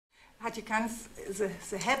Hatje Cantz,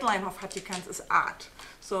 the headline of Hatje Cantz is art.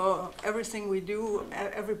 So everything we do,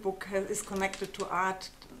 every book is connected to art.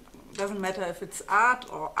 Doesn't matter if it's art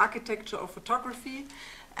or architecture or photography,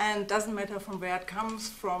 and doesn't matter from where it comes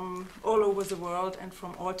from, all over the world and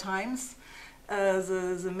from all times.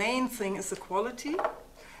 The main thing is the quality.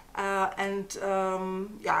 And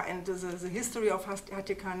the history of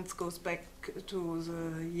Hatje Cantz goes back to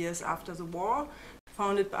the years after the war,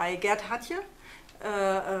 founded by Gerd Hatje.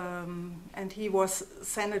 And he was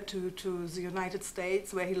sent to the United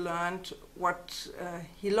States, where he learned what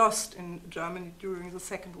he lost in Germany during the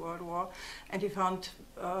Second World War. And he found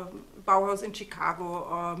Bauhaus in Chicago,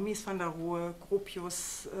 or Mies van der Rohe,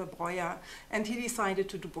 Gropius, Breuer. And he decided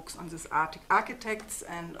to do books on these architects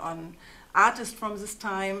and on artists from this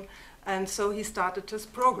time. And so he started his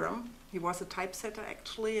program. He was a typesetter,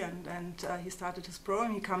 actually, and he started his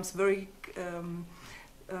program. He comes very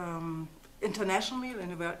internationally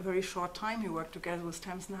in a very short time. He worked together with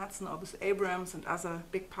Thames Hudson, or with Abrams and other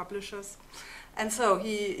big publishers. And so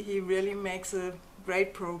he really makes a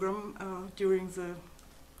great program during the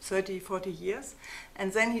 30, 40 years.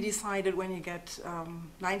 And then he decided, when he got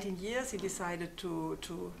 19 years, he decided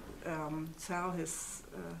to sell his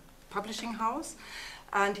publishing house.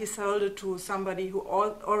 And he sold it to somebody who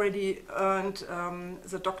already earned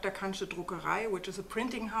the Dr. Kantsche Druckerei, which is a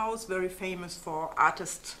printing house very famous for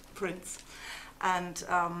artist prints. And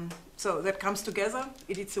so that comes together,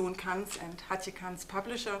 Edition Cantz and Hatje Cantz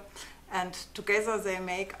Publisher, and together they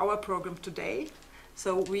make our program today.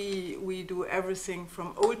 So we do everything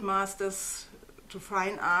from old masters to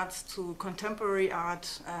fine arts to contemporary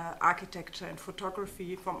art, architecture and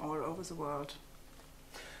photography from all over the world.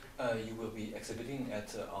 You will be exhibiting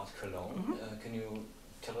at Art Cologne. Mm-hmm. Can you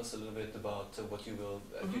tell us a little bit about what you will?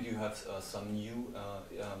 Mm-hmm. Did you have some new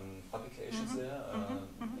publications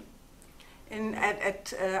Mm-hmm. there?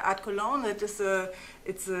 At Art Cologne, it's a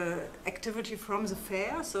activity from the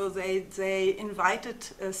fair. So they invited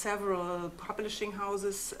several publishing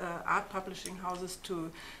houses, art publishing houses,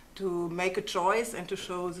 to make a choice and to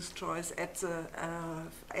show this choice at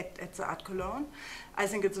the Art Cologne. I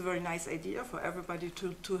think it's a very nice idea for everybody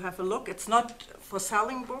to have a look. It's not for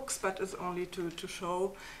selling books, but it's only to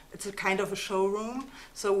show. It's a kind of a showroom.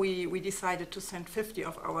 So we decided to send 50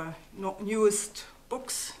 of our newest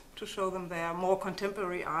books to show them there, more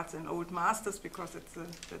contemporary arts and old masters, because that's the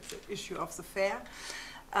issue of the fair.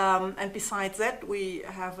 And besides that, we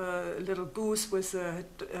have a little booth with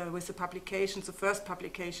the publications, the first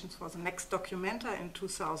publications for the next documenta in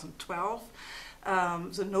 2012.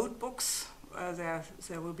 The notebooks,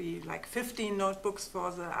 there will be like 15 notebooks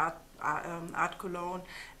for the Art Cologne,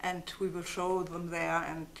 and we will show them there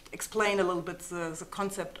and explain a little bit the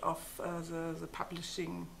concept of the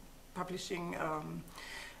publishing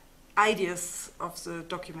ideas of the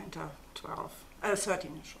documenta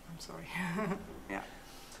 13, I'm sorry. Yeah.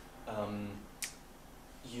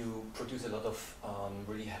 You produce a lot of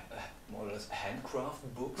really more or less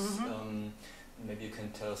handcraft books. Mm-hmm. Maybe you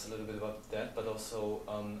can tell us a little bit about that, but also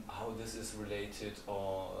how this is related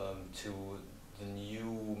to the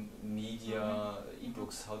new media, mm-hmm.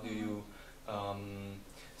 ebooks. How do you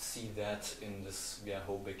see that in this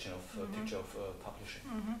whole picture of mm-hmm. publishing?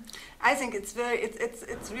 Mm-hmm. I think it's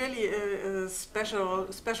really a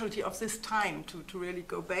specialty of this time to really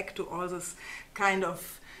go back to all this kind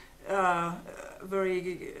of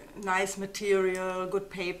very nice material, good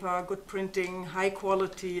paper, good printing, high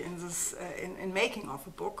quality in this in making of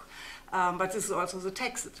a book. But this is also the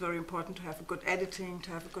text. It's very important to have a good editing,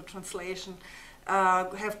 to have a good translation,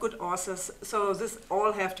 have good authors. So this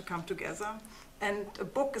all have to come together. And a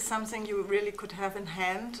book is something you really could have in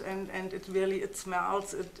hand, and it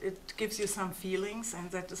smells, it gives you some feelings, and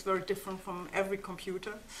that is very different from every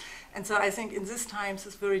computer. And so I think in these times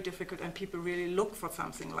it's very difficult, and people really look for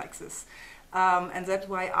something like this. And that's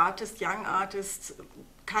why artists, young artists,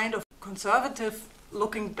 kind of conservative,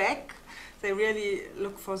 looking back, they really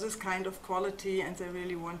look for this kind of quality, and they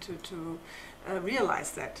really want to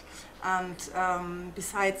realize that. And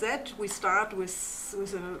besides that, we start with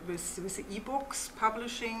the ebooks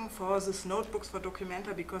publishing for these notebooks for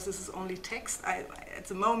documenta, because this is only text. At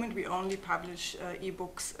the moment, we only publish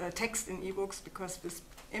ebooks, text in ebooks, because with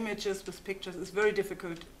images, with pictures, it's very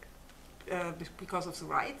difficult because of the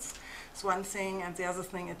rights. It's one thing, and the other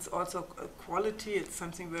thing, it's also quality. It's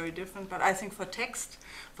something very different. But I think for text,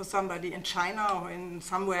 for somebody in China or in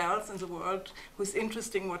somewhere else in the world who's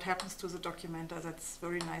interested in what happens to the documenta, that's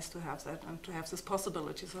very nice to have that and to have this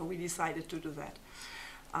possibility. So we decided to do that.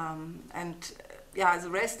 Yeah, the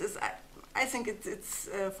rest is, I think it's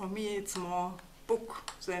for me, it's more book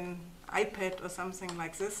than iPad or something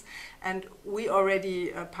like this. And we already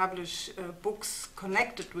publish books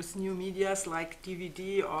connected with new medias like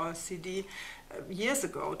DVD or CD years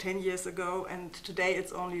ago, 10 years ago, and today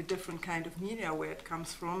it's only a different kind of media where it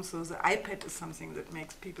comes from. So the iPad is something that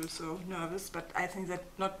makes people so nervous, but I think that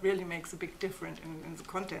not really makes a big difference in the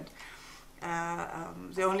content.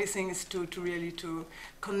 The only thing is to really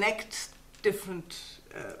connect different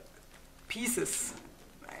pieces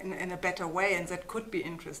in a better way, and that could be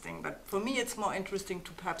interesting. But for me it's more interesting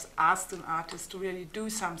to perhaps ask an artist to really do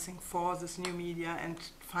something for this new media and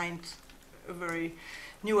find a very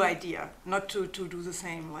new idea, not to do the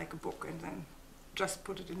same like a book and then just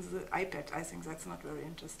put it in the iPad. I think that's not very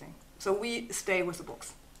interesting. So we stay with the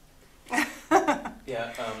books.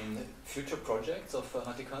 Yeah, future projects of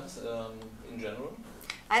Hatje Cantz in general?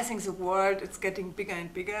 I think the world is getting bigger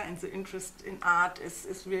and bigger, and the interest in art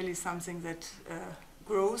is really something that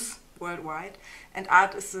grows worldwide. And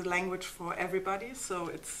art is the language for everybody, so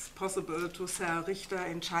it's possible to sell Richter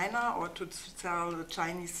in China or to sell the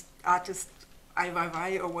Chinese artist Ai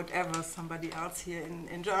Weiwei or whatever, somebody else here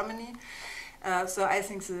in Germany. So I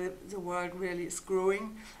think the world really is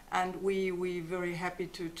growing, and we're very happy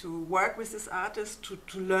to work with this artist,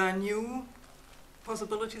 to learn new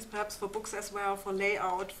possibilities perhaps for books as well, for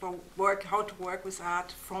layout, for how to work with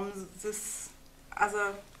art from this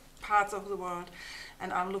other parts of the world.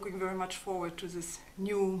 And I'm looking very much forward to this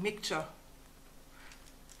new mixture.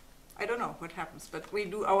 I don't know what happens, but we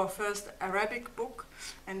do our first Arabic book,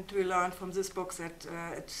 and we learn from this book that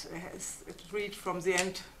it reads from the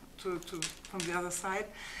end from the other side,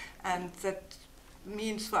 and that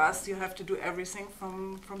means for us you have to do everything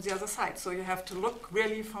from the other side. So you have to look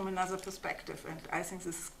really from another perspective, and I think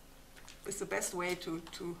this is the best way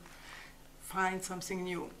to find something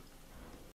new.